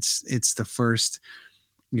essence, it's the first.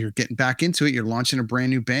 You're getting back into it. You're launching a brand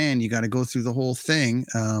new band. You got to go through the whole thing.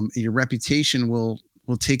 Your reputation will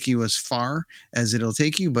take you as far as it'll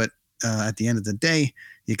take you. But at the end of the day,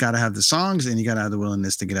 you got to have the songs and you got to have the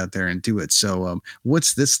willingness to get out there and do it. So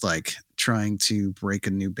what's this like, trying to break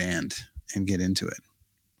a new band and get into it?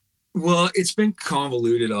 Well, it's been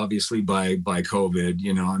convoluted, obviously, by COVID.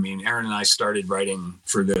 I mean, Aaron and I started writing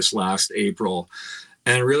for this last April.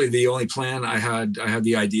 And really the only plan I had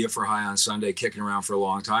the idea for High on Sunday kicking around for a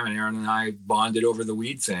long time, and Aaron and I bonded over the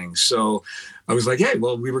weed thing. So I was like, hey,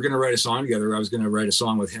 well, we were going to write a song together. I was going to write a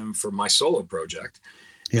song with him for my solo project.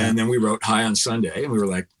 Yeah. And then we wrote High on Sunday, and we were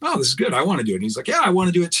like, oh, this is good. I want to do it. And he's like, yeah, I want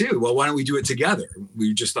to do it too. Well, why don't we do it together?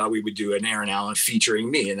 We just thought we would do an Aaron Allen featuring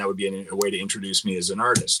me, and that would be a way to introduce me as an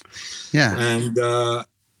artist. Yeah.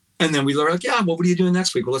 And then we were like, yeah, well, what are you doing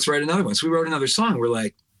next week? Well, let's write another one. So we wrote another song. We're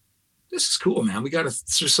like, this is cool, man.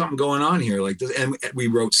 There's something going on here like this. And we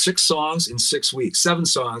wrote 6 songs in 6 weeks, 7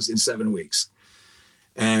 songs in 7 weeks.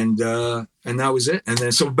 And that was it. And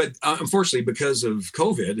then, but unfortunately, because of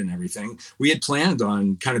COVID and everything, we had planned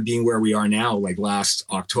on kind of being where we are now. Like last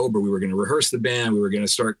October, we were going to rehearse the band. We were going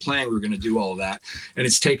to start playing. We were going to do all of that. And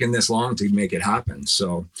it's taken this long to make it happen.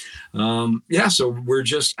 So, so we're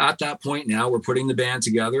just at that point now. We're putting the band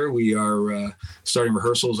together. We are starting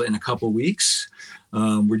rehearsals in a couple of weeks.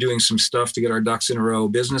 We're doing some stuff to get our ducks in a row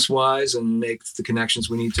business-wise and make the connections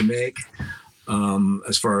we need to make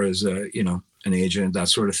as far as, an agent, that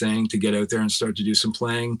sort of thing, to get out there and start to do some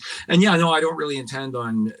playing. And yeah, no, I don't really intend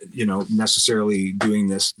on, necessarily doing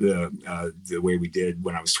this the way we did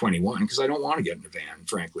when I was 21, because I don't want to get in a van,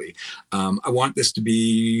 frankly. I want this to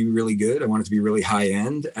be really good. I want it to be really high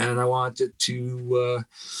end, and I want it to,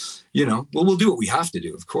 we'll do what we have to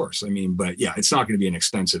do, of course. I mean, but yeah, it's not going to be an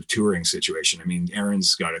extensive touring situation. I mean,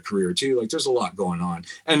 Aaron's got a career too. Like, there's a lot going on.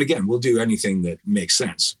 And again, we'll do anything that makes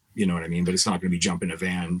sense. You know what I mean? But it's not going to be jumping a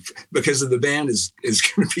van, because the band is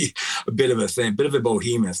going to be a bit of a thing, bit of a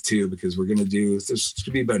behemoth too, because there's going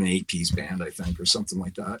to be about an 8-piece band, I think, or something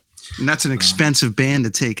like that. And that's an expensive band to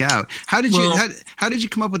take out. How did you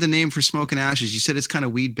come up with the name for Smoke and Ashes? You said it's kind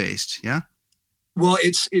of weed based. Yeah. Well,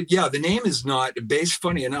 the name is not based.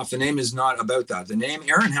 Funny enough, the name is not about that. The name,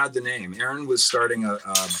 Aaron had the name. Aaron was starting a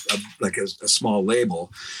small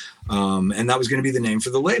label, and that was going to be the name for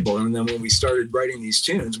the label. And then when we started writing these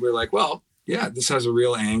tunes, we were like, well, yeah, this has a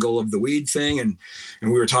real angle of the weed thing. And we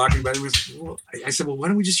were talking about it. I said, well, why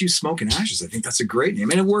don't we just use Smoke and Ashes? I think that's a great name.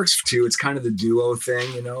 And it works too. It's kind of the duo thing,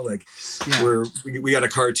 where we got a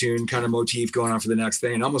cartoon kind of motif going on for the next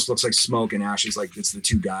thing. It almost looks like Smoke and Ashes, like it's the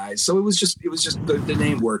two guys. So it was just the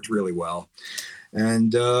name worked really well.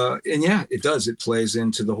 And yeah, it does. It plays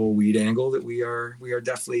into the whole weed angle that we are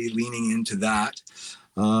definitely leaning into that.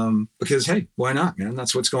 Because hey, why not, man?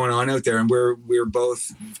 That's what's going on out there, and we're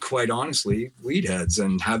both, quite honestly, weed heads,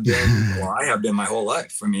 and have been. Well, I have been my whole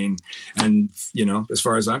life. I mean, and as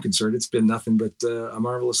far as I'm concerned, it's been nothing but a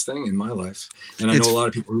marvelous thing in my life. And I know a lot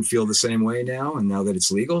of people who feel the same way now. And now that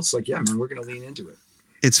it's legal, it's like, yeah, man, we're going to lean into it.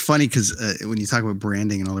 It's funny because when you talk about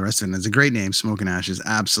branding and all the rest of it, it's a great name, Smoke and Ashes,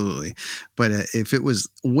 absolutely. But if it was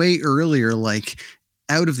way earlier, like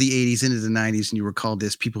out of the 80s into the 90s, and you recall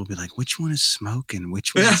this, people would be like, which one is Smoke and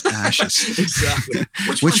which one is Ashes? Exactly.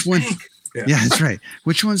 Which one? Yeah, that's right.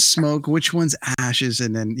 Which one's Smoke? Which one's Ashes?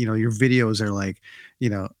 And then, your videos are like,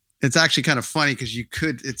 it's actually kind of funny because you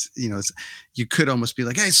could almost be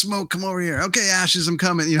like, hey, Smoke, come over here. Okay, Ashes, I'm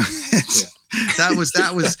coming. That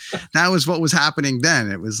was what was happening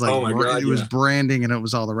then. It was like, it was branding, and it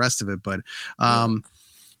was all the rest of it. But,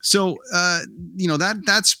 so,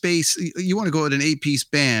 that space, you want to go at an 8-piece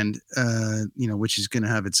band, which is going to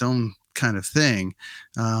have its own kind of thing.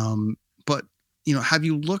 But, have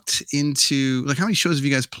you looked into, like, how many shows have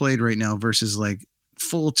you guys played right now versus like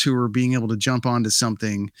full tour, being able to jump onto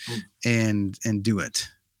something and do it?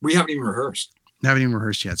 We haven't even rehearsed. Haven't even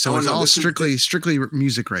rehearsed yet. So it's all strictly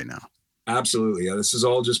music right now. Absolutely. Yeah. This has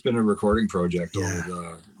all just been a recording project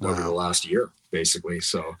over the last year, basically.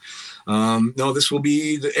 So, no, this will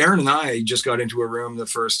be Aaron and I just got into a room the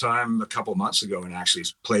first time a couple months ago and actually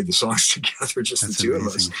played the songs together, just the two of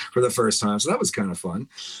us for the first time. So that was kind of fun.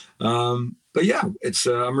 But yeah, it's,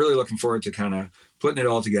 I'm really looking forward to kind of putting it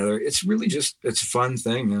all together. It's really it's a fun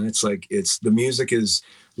thing. And it's like, the music is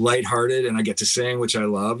lighthearted, and I get to sing, which I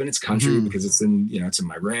love. And it's country because it's in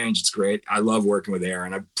my range. It's great. I love working with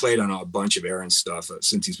Aaron. I've played on a bunch of Aaron's stuff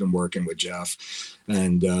since he's been working with Jeff.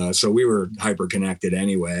 And so we were hyper connected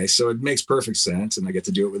anyway. So it makes perfect sense. And I get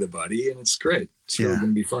to do it with a buddy, and it's great. It's really going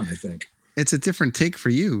to be fun, I think. It's a different take for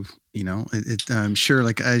you. I'm sure,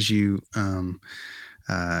 like, as you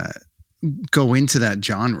go into that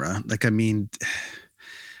genre, like, I mean,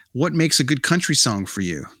 what makes a good country song for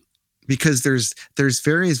you? Because there's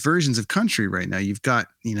various versions of country right now. You've got,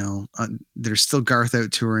 there's still Garth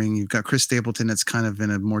out touring. You've got Chris Stapleton that's kind of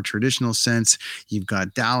in a more traditional sense. You've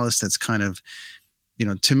got Dallas that's kind of,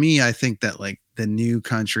 to me, I think that like the new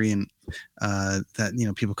country, and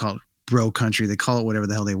that, people call it bro country. They call it whatever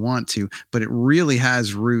the hell they want to, but it really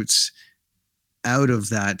has roots out of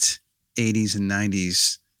that 80s and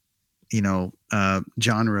 90s,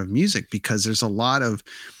 genre of music, because there's a lot of,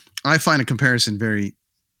 I find a comparison very,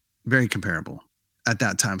 very comparable. at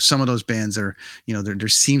that time. Some of those bands are, there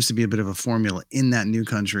seems to be a bit of a formula in that new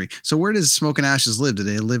country. So where does Smoke and Ashes live? Do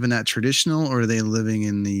they live in that traditional, or are they living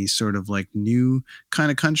in the sort of like new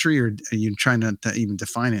kind of country, or are you trying to even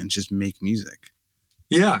define it and just make music?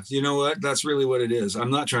 Yeah, you know what? That's really what it is.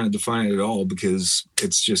 I'm not trying to define it at all, because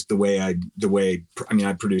it's just the way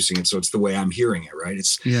I'm producing it, so it's the way I'm hearing it, right?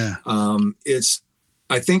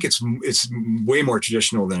 I think it's way more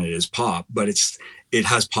traditional than it is pop, but it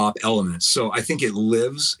has pop elements. So I think it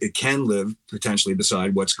can live potentially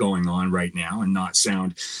beside what's going on right now and not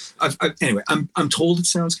sound. Anyway, I'm told it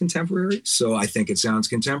sounds contemporary, so I think it sounds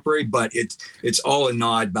contemporary, but it's all a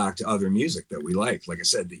nod back to other music that we like. Like I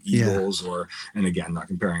said, the Eagles, and again, not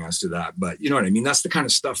comparing us to that, but you know what I mean? That's the kind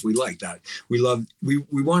of stuff we like, that we love. We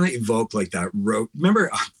want to evoke like that road. Remember,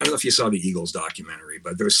 I don't know if you saw the Eagles documentary,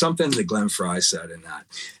 but there was something that Glenn Fry said in that.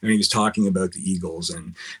 And he was talking about the Eagles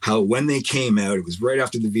and how when they came out, it was right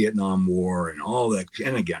after the Vietnam War and all that.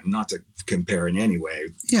 And again, not to compare in any way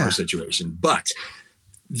our situation, but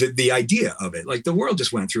the idea of it, like the world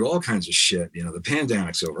just went through all kinds of shit, the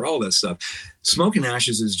pandemic's over, all that stuff. Smoke and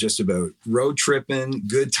Ashes is just about road tripping,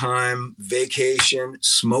 good time, vacation,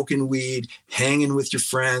 smoking weed, hanging with your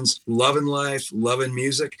friends, loving life, loving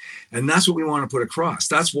music. And that's what we want to put across.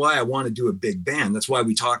 That's why I want to do a big band. That's why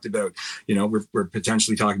we talked about, we're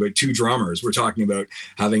potentially talking about 2 drummers. We're talking about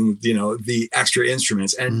having, the extra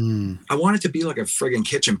instruments. And I want it to be like a friggin'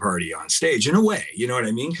 kitchen party on stage in a way, you know what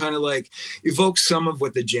I mean? Kind of like evoke some of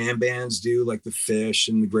what the jam bands do, like the Fish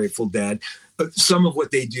and the Grateful Dead. Some of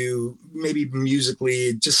what they do, maybe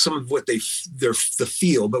musically, just some of what the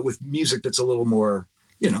feel, but with music that's a little more,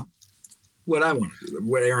 what I want to do,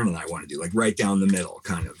 what Aaron and I want to do, like right down the middle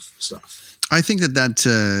kind of stuff. I think that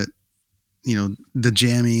the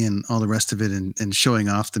jammy and all the rest of it, and showing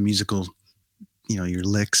off the musical, your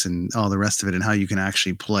licks and all the rest of it and how you can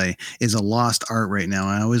actually play is a lost art right now.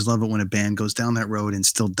 I always love it when a band goes down that road and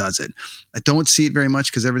still does it. I don't see it very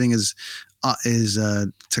much because everything is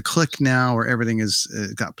to click now, or everything is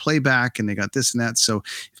got playback and they got this and that. So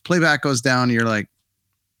if playback goes down, you're like,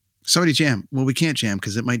 somebody jam. Well, we can't jam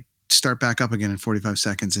because it might start back up again in 45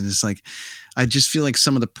 seconds. And it's like, I just feel like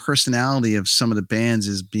some of the personality of some of the bands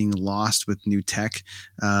is being lost with new tech.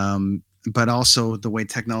 But also the way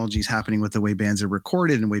technology is happening with the way bands are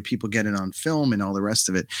recorded and the way people get it on film and all the rest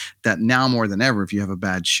of it, that now more than ever, if you have a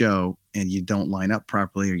bad show and you don't line up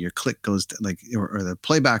properly, or your click goes or the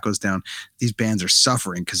playback goes down, these bands are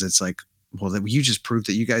suffering because it's like, well, you just proved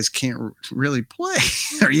that you guys can't really play,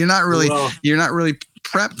 or you're not really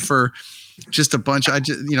prepped for just a bunch. I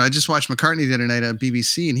just watched McCartney the other night at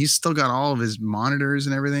BBC, and he's still got all of his monitors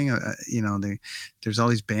and everything. There's all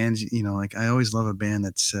these bands, like I always love a band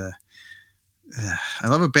that's, I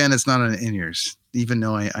love a band that's not on in-ears, even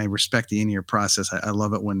though I respect the in-ear process. I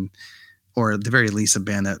love it when, or at the very least, a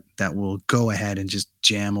band that will go ahead and just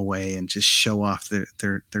jam away and just show off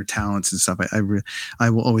their talents and stuff. I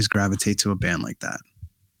will always gravitate to a band like that.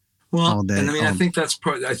 Well, all day, and I mean, I think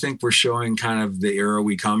I think we're showing kind of the era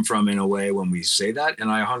we come from in a way when we say that, and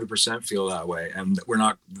I 100% feel that way. And we're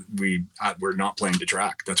not playing to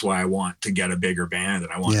track. That's why I want to get a bigger band,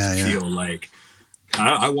 and I want to feel like.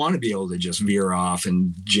 I want to be able to just veer off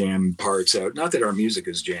and jam parts out. Not that our music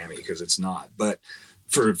is jammy, because it's not, but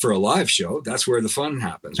for a live show, that's where the fun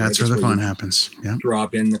happens. That's where the fun happens. Yeah.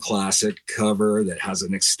 Drop in the classic cover that has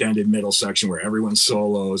an extended middle section where everyone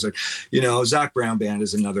solos. Zach Brown Band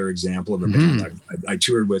is another example of a band. I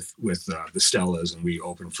toured with the Stellas, and we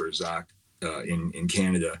opened for Zach in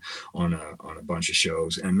Canada on a bunch of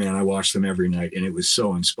shows, and man, I watched them every night, and it was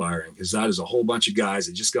so inspiring, because that is a whole bunch of guys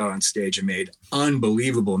that just got on stage and made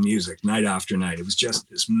unbelievable music night after night. It was just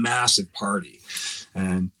this massive party,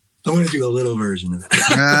 and I want to do a little version of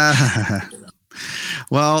that.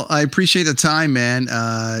 Well, I appreciate the time, man.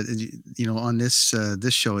 On this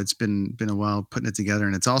show, it's been a while putting it together,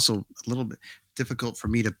 and it's also a little bit difficult for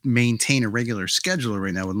me to maintain a regular schedule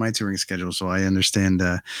right now with my touring schedule. So I understand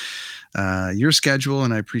your schedule,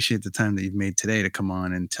 and I appreciate the time that you've made today to come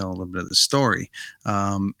on and tell a little bit of the story.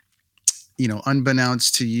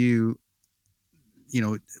 Unbeknownst to you,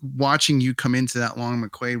 watching you come into that Long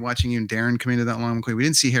McQuaid, watching you and Darren come into that Long McQuaid. We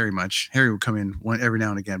didn't see Harry much. Harry would come in every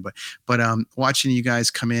now and again, but watching you guys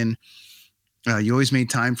come in, you always made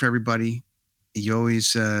time for everybody. You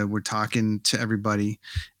always were talking to everybody.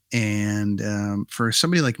 And for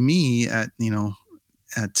somebody like me at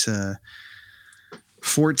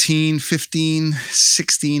 14, 15,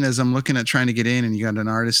 16, as I'm looking at trying to get in, and you got an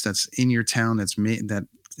artist that's in your town that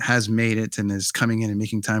has made it and is coming in and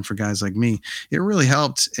making time for guys like me, it really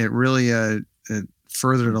helped. It really it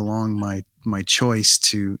furthered along my choice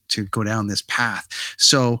to go down this path.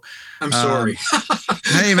 So I'm sorry.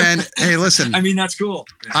 Hey man, hey, listen, I mean, that's cool.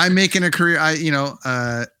 I'm making a career. I'm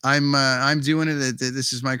doing it.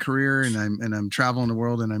 This is my career, and I'm traveling the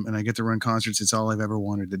world, and I get to run concerts. It's all I've ever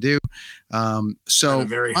wanted to do. So at a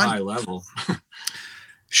very high level.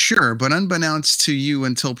 Sure, but unbeknownst to you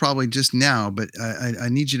until probably just now, but I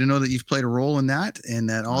need you to know that you've played a role in that, and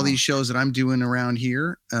that all these shows that I'm doing around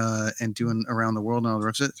here and doing around the world and all the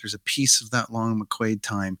rest of it, there's a piece of that Long McQuaid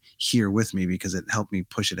time here with me because it helped me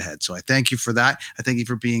push it ahead. So I thank you for that. I thank you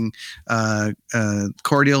for being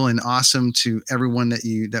cordial and awesome to everyone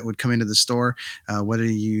that would come into the store, whether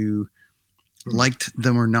you liked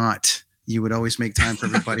them or not. You would always make time for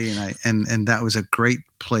everybody, and that was a great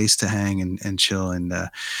place to hang and chill. And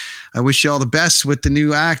I wish you all the best with the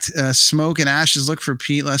new act, Smoke and Ashes. Look for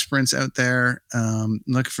Pete Lesperance out there.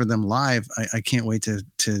 Look for them live. I can't wait to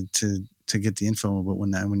get the info about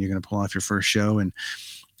when you're going to pull off your first show and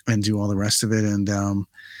do all the rest of it. And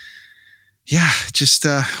just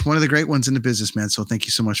one of the great ones in the business, man. So thank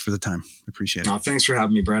you so much for the time. I appreciate it. Thanks for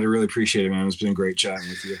having me, Brad. I really appreciate it, man. It's been great chatting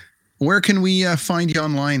with you. Where can we find you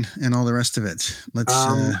online and all the rest of it?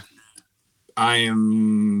 I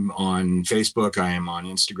am on Facebook. I am on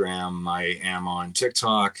Instagram. I am on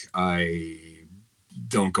TikTok. I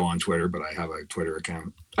don't go on Twitter, but I have a Twitter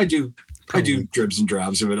account. I do dribs and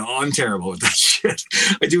drabs of it. I'm terrible at that shit.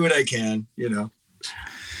 I do what I can,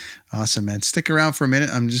 Awesome, man. Stick around for a minute.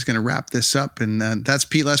 I'm just going to wrap this up. And that's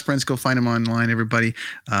Pete Lesperance. Go find him online, everybody.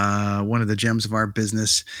 One of the gems of our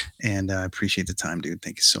business. And I appreciate the time, dude.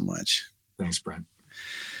 Thank you so much. Thanks, Brent.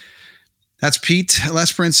 That's Pete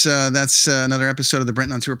Lesperance. That's another episode of the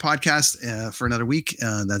Brent on Tour podcast for another week.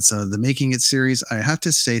 That's the Making It series. I have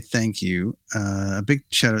to say thank you. A big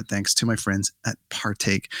shout out thanks to my friends at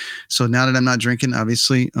Partake. So now that I'm not drinking,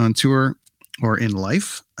 obviously, on tour or in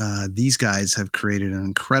life, these guys have created an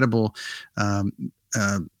incredible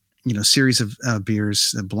series of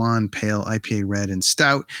beers, blonde, pale, IPA, red, and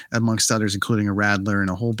stout, amongst others, including a Radler and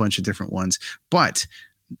a whole bunch of different ones. But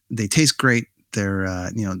they taste great.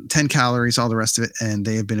 They're 10 calories, all the rest of it, and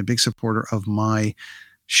they have been a big supporter of my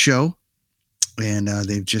show. And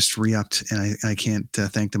they've just re-upped, and I can't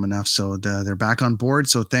thank them enough. So they're back on board.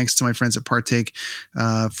 So thanks to my friends at Partake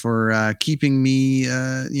for keeping me,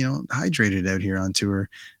 hydrated out here on tour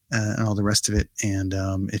and all the rest of it. And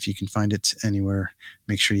if you can find it anywhere,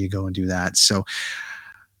 make sure you go and do that. So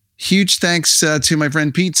huge thanks to my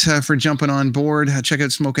friend Pete for jumping on board. Check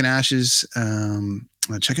out Smoke and Ashes.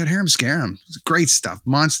 Check out Harem Scarem. It's great stuff.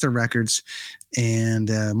 Monster Records and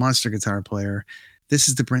monster guitar player. This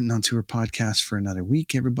is the Brenton on Tour podcast for another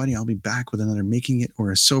week, everybody. I'll be back with another Making It or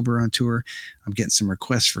a Sober on Tour. I'm getting some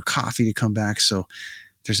requests for coffee to come back, so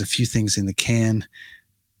there's a few things in the can,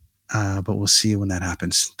 but we'll see you when that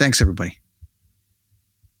happens. Thanks, everybody.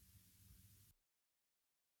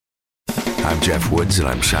 I'm Jeff Woods, and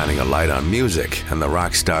I'm shining a light on music and the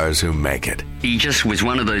rock stars who make it. He just was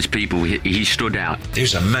one of those people. He stood out. He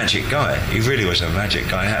was a magic guy. He really was a magic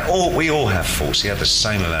guy. We all have faults. He had the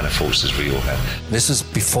same amount of faults as we all have. This was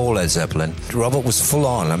before Led Zeppelin. Robert was full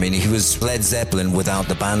on. I mean, he was Led Zeppelin without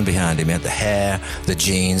the band behind him. He had the hair, the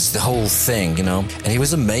jeans, the whole thing, and he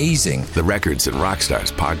was amazing. The Records and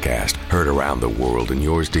Rockstars podcast, heard around the world and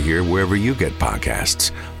yours to hear wherever you get podcasts.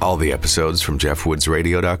 All the episodes from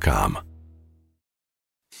jeffwoodsradio.com.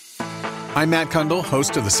 I'm Matt Kundle,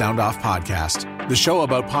 host of the Sound Off Podcast, the show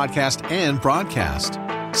about podcast and broadcast.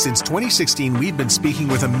 Since 2016, we've been speaking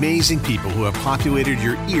with amazing people who have populated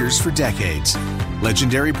your ears for decades.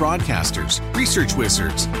 Legendary broadcasters, research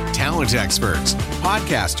wizards, talent experts,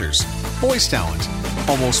 podcasters, voice talent.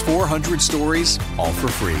 Almost 400 stories, all for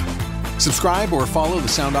free. Subscribe or follow the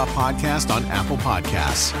Sound Off Podcast on Apple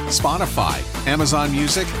Podcasts, Spotify, Amazon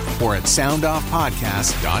Music, or at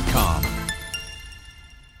soundoffpodcast.com.